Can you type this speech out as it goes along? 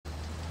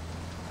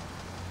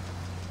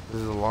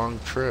This is a long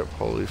trip.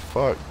 Holy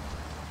fuck.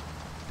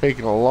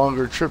 Taking a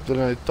longer trip than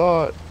I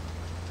thought.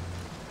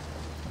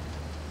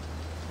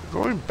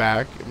 Going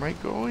back? Am I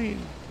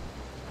going?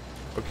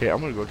 Okay, I'm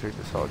gonna go take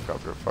this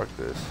helicopter. Fuck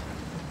this.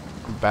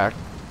 I'm back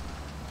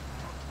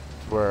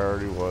to where I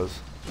already was.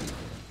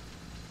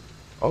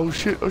 Oh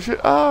shit, oh shit,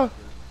 ah!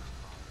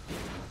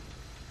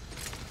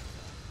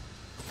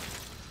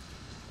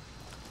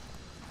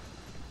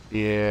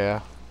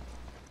 Yeah.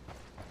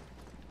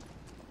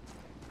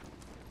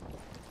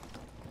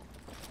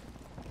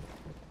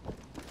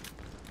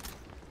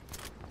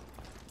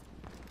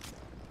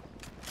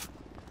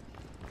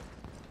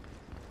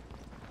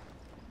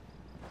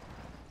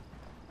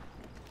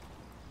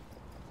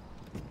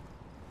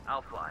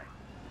 I'll fly.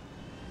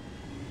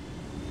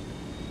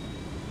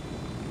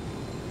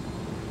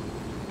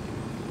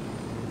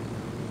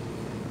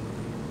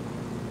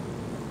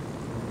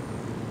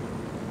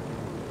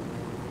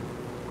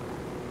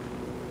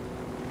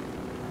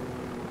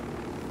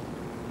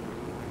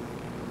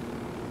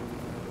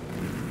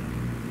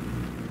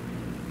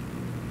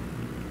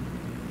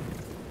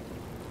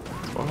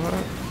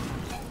 What?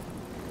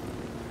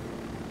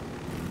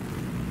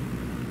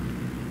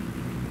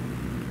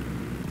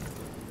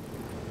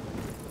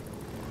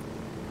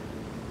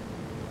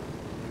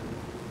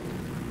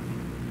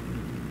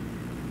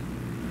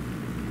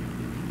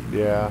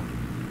 Yeah.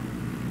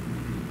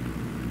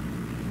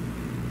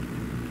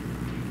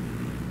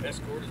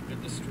 Escort has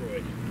been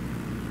destroyed.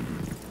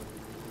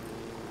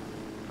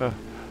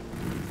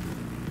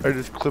 I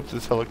just clipped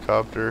this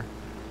helicopter.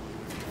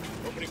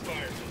 Opening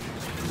fire.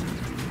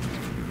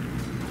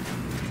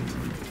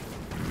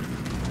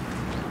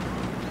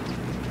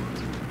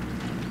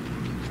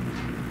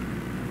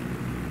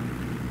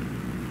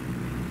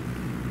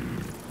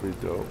 Pretty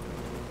dope.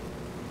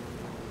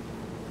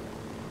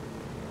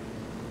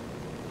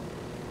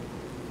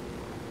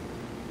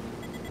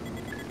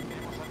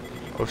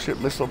 Oh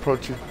shit, missile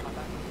approaching.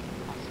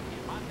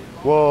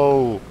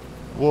 Whoa!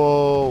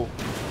 Whoa!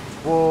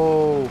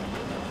 Whoa!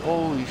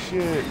 Holy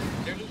shit!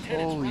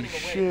 Holy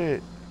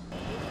shit!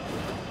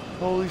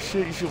 Holy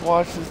shit, you should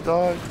watch this,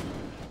 dog.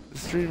 The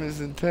stream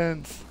is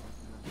intense.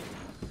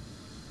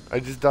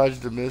 I just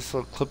dodged a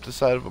missile, clipped the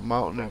side of a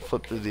mountain, and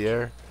flipped through the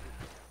air.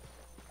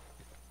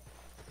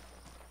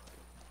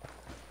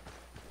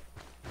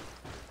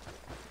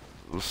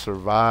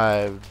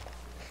 Survived.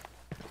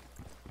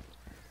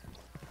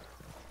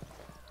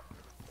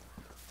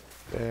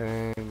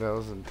 Dang, that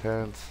was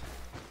intense.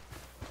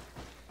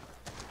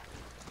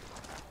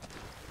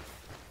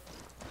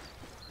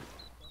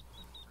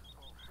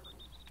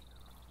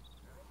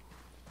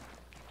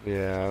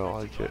 Yeah, I don't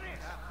like it.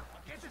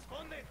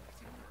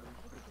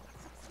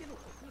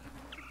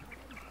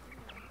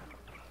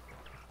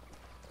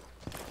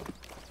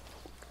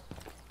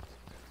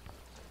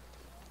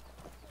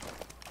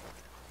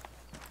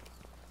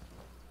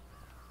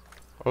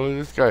 Oh,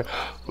 this guy.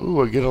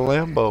 Ooh, I get a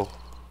Lambo.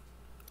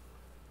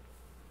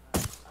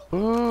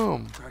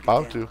 Boom.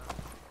 About to.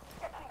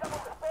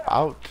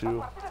 Out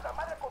to.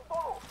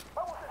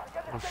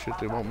 Oh shit,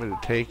 they want me to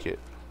take it.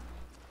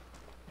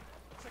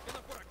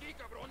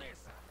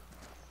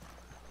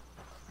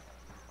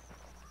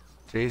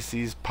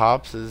 JC's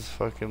Pops'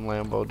 fucking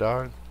Lambo,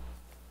 dog.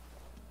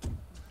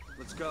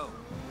 Let's go.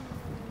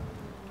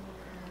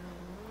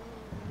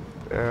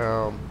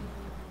 Damn.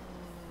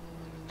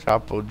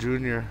 Chapo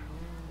Jr.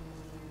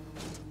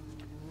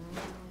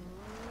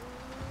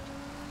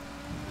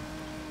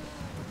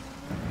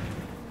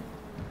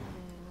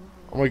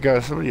 Oh my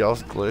god, somebody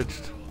else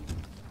glitched.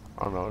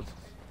 I don't know. It's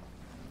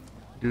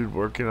dude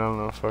working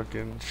on the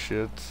fucking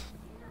shits.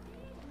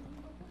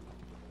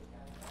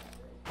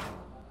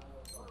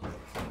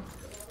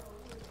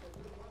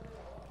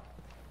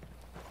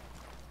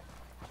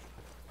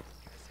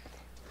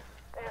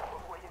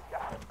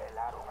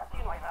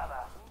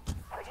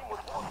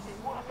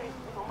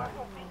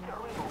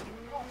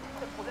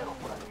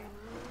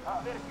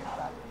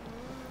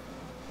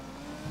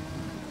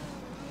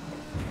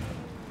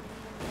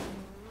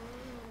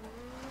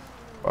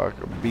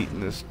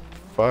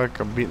 Fuck,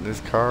 I'm beating this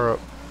car up.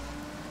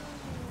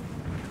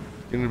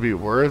 It's gonna be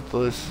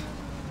worthless.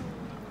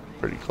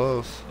 Pretty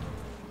close.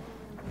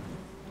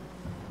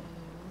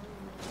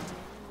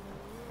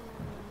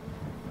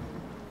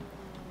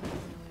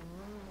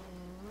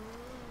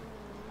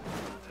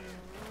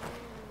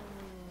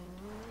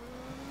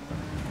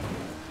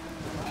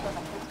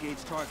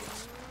 Engage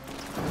targets.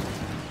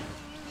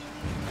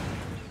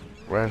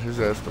 Ran his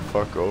ass the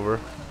fuck over.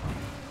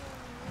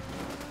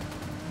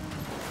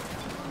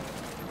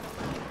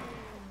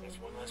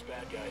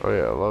 Oh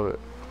yeah, I love it.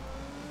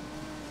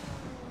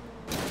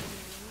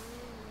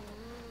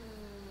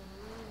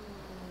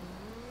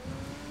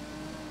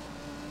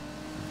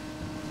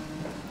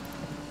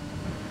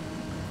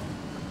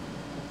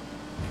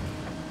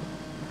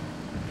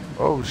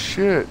 Oh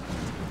shit.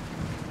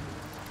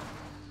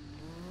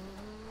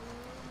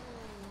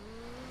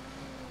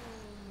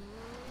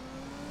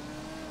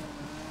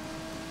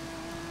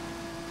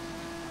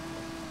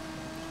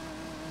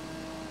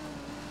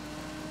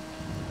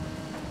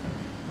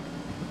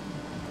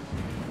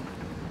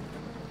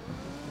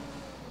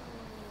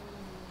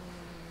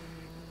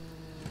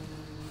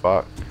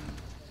 fuck?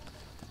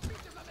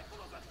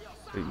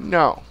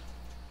 No.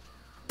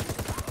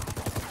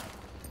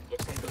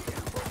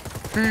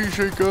 Tree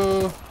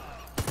shaker.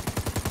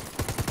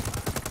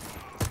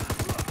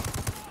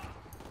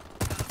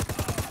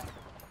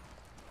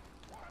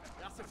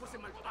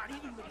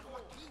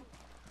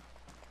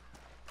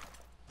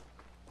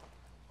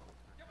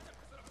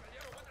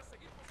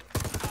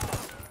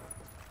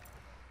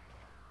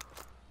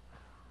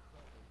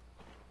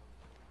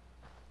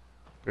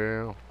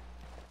 Damn.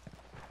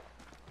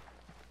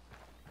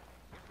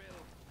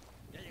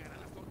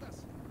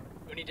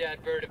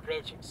 Unidad bird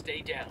approaching.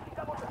 Stay down.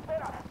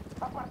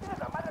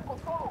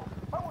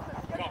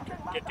 Copter,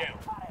 get down.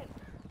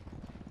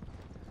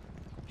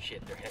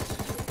 Shit, they're heading to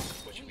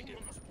us. What should we do?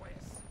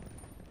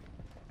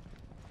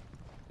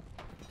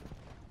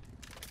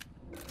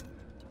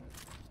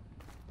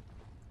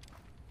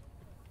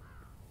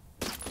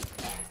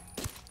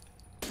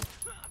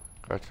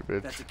 Gotcha,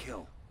 bitch. That's a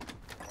kill.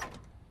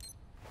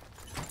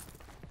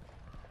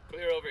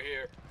 Clear over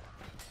here.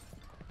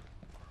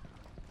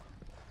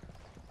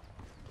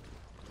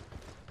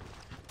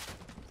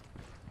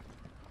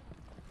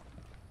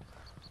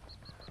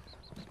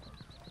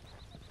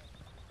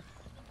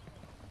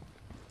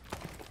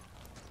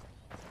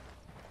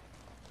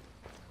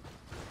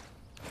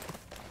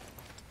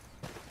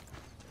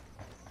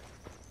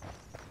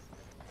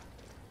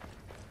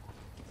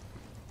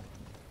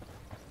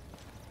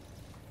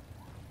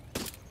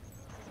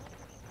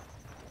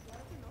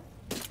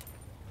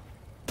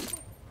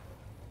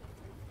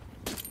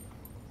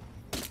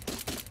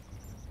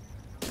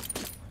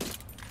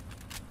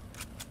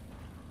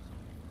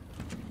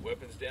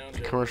 Weapons down.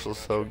 The commercial's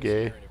so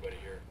gay.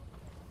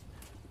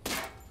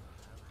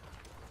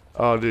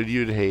 Oh, dude,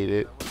 you'd hate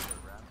it.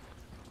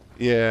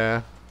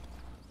 Yeah.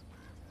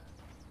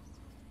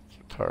 It's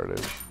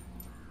retarded.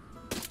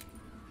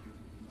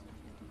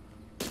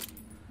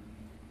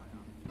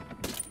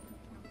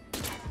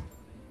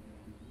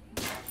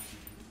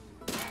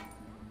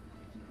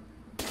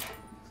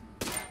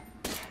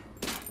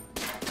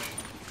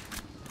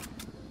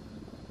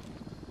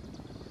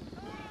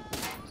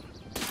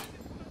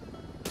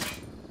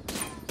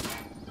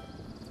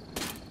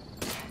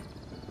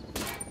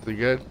 Is it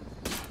good?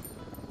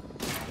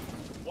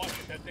 Watch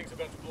it, that thing's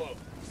about to blow.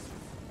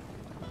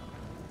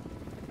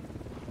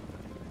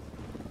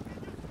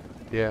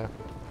 Yeah.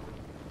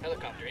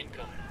 Helicopter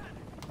incoming.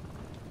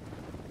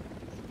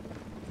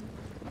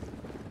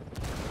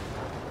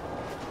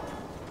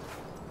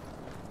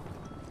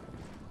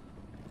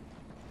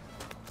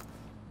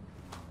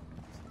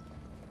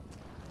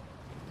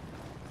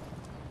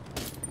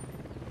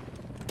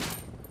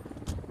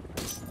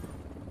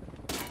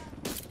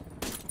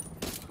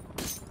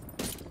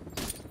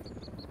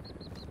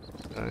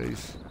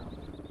 Nice.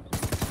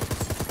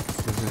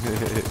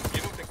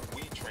 You don't think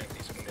we train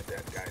these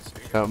Unidad guys,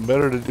 do you? Something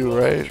better to do, We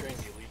right? train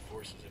the elite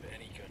forces of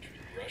any country.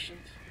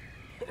 Russians?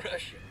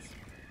 Russians.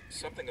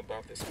 Something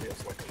about this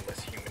feels like a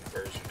less human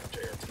version of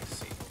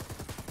JRTC.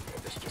 You know,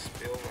 this just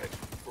feels like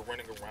we're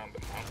running around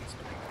the mountains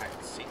playing hide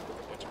and seek with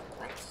a bunch of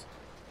grunts.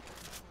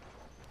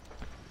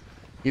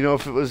 You know,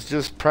 if it was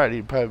just Pratt,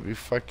 he'd probably be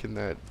fucking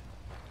that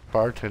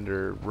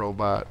bartender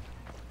robot.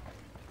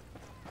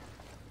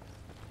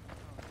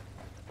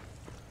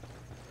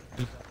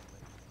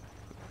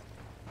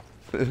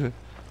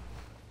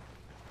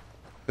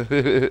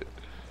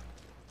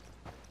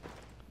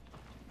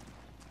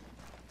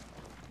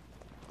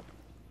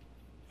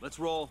 Let's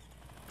roll.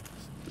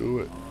 Do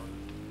it.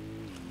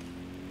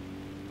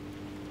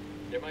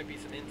 There might be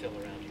some intel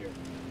around here.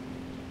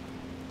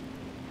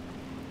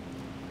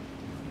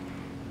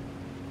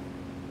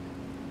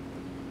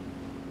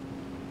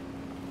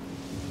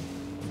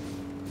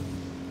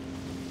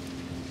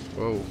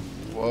 Whoa.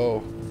 Whoa.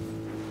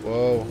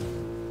 Whoa.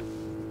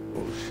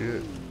 Oh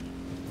shit.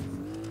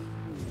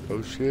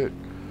 Oh shit.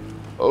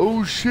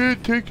 Oh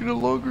shit, taking a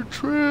longer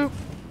trip.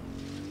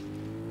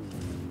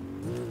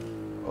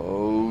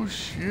 Oh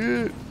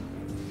shit.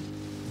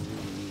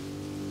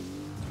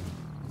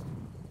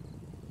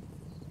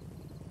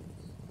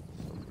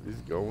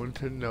 He's going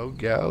to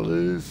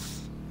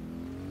Nogales.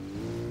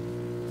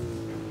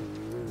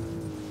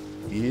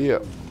 Yeah.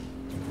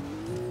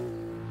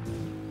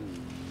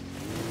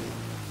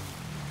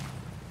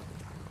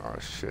 Oh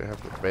shit, I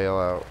have to bail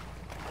out.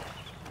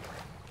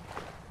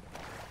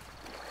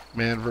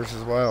 Man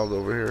versus wild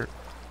over here.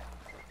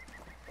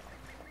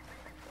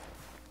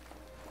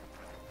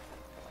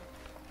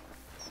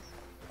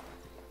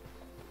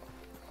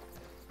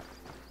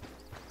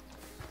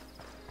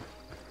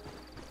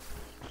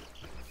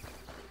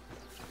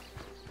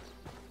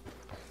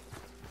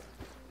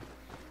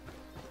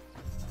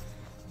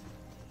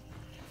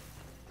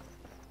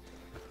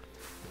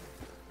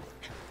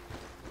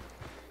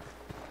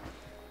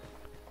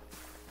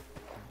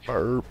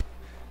 Burp.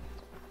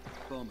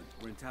 Bowman,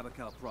 we're in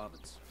Tabacal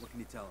province. What can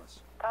you tell us?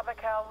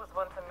 Tabacal was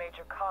once a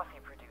major coffee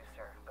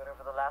producer, but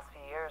over the last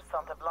few years,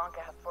 Santa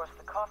Blanca has forced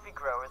the coffee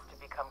growers to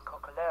become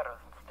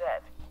cocoleros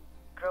instead,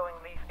 growing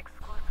leaf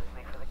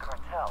exclusively for the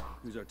cartel.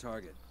 Who's our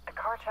target? A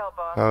cartel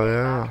boss. Oh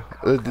yeah.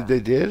 They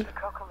did? The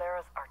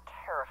Cocaleros are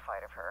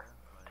terrified of her.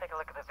 Take a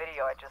look at the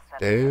video I just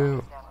sent Damn. you to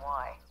understand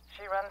why.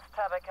 She runs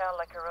Tabacal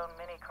like her own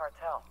mini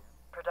cartel.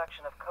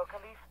 Production of coca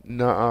leaf,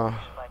 Nuh-uh.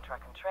 by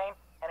truck and train,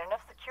 and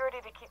enough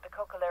security to keep the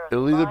Cocaleros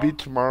It'll either be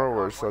alive tomorrow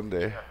or once a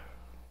Sunday. year.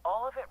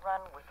 All of it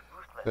run with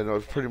ruthless. I know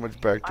it's pretty much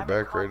back to I'm in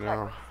back right contact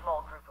now. with a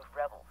small group of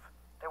rebels.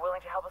 They're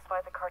willing to help us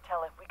fight the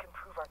cartel if we can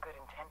prove our good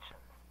intentions.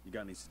 You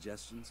got any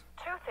suggestions?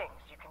 Two things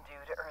you can do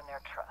to earn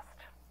their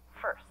trust.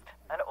 First,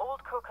 an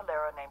old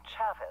Cocalero named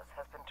Chavez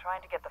has been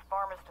trying to get the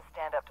farmers to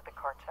stand up to the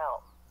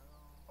cartel.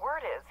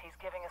 Word is he's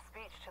giving a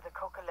speech to the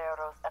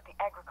Cocaleros at the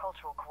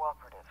Agricultural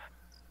Cooperative.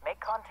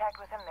 Make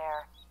contact with him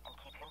there and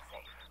keep him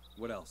safe.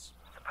 What else?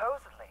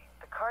 Supposedly,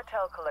 the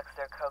cartel collects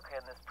their coca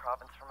in this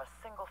province from a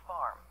single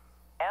farm.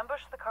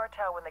 Ambush the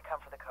cartel when they come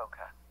for the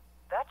coca.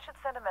 That should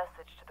send a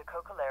message to the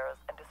Cocaleros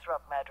and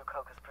disrupt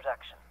Madrococa's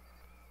production.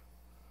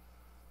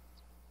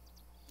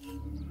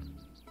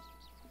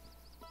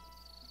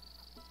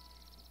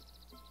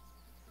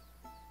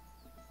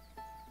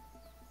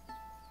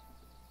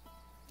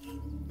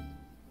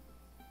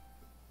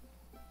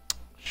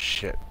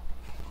 Shit.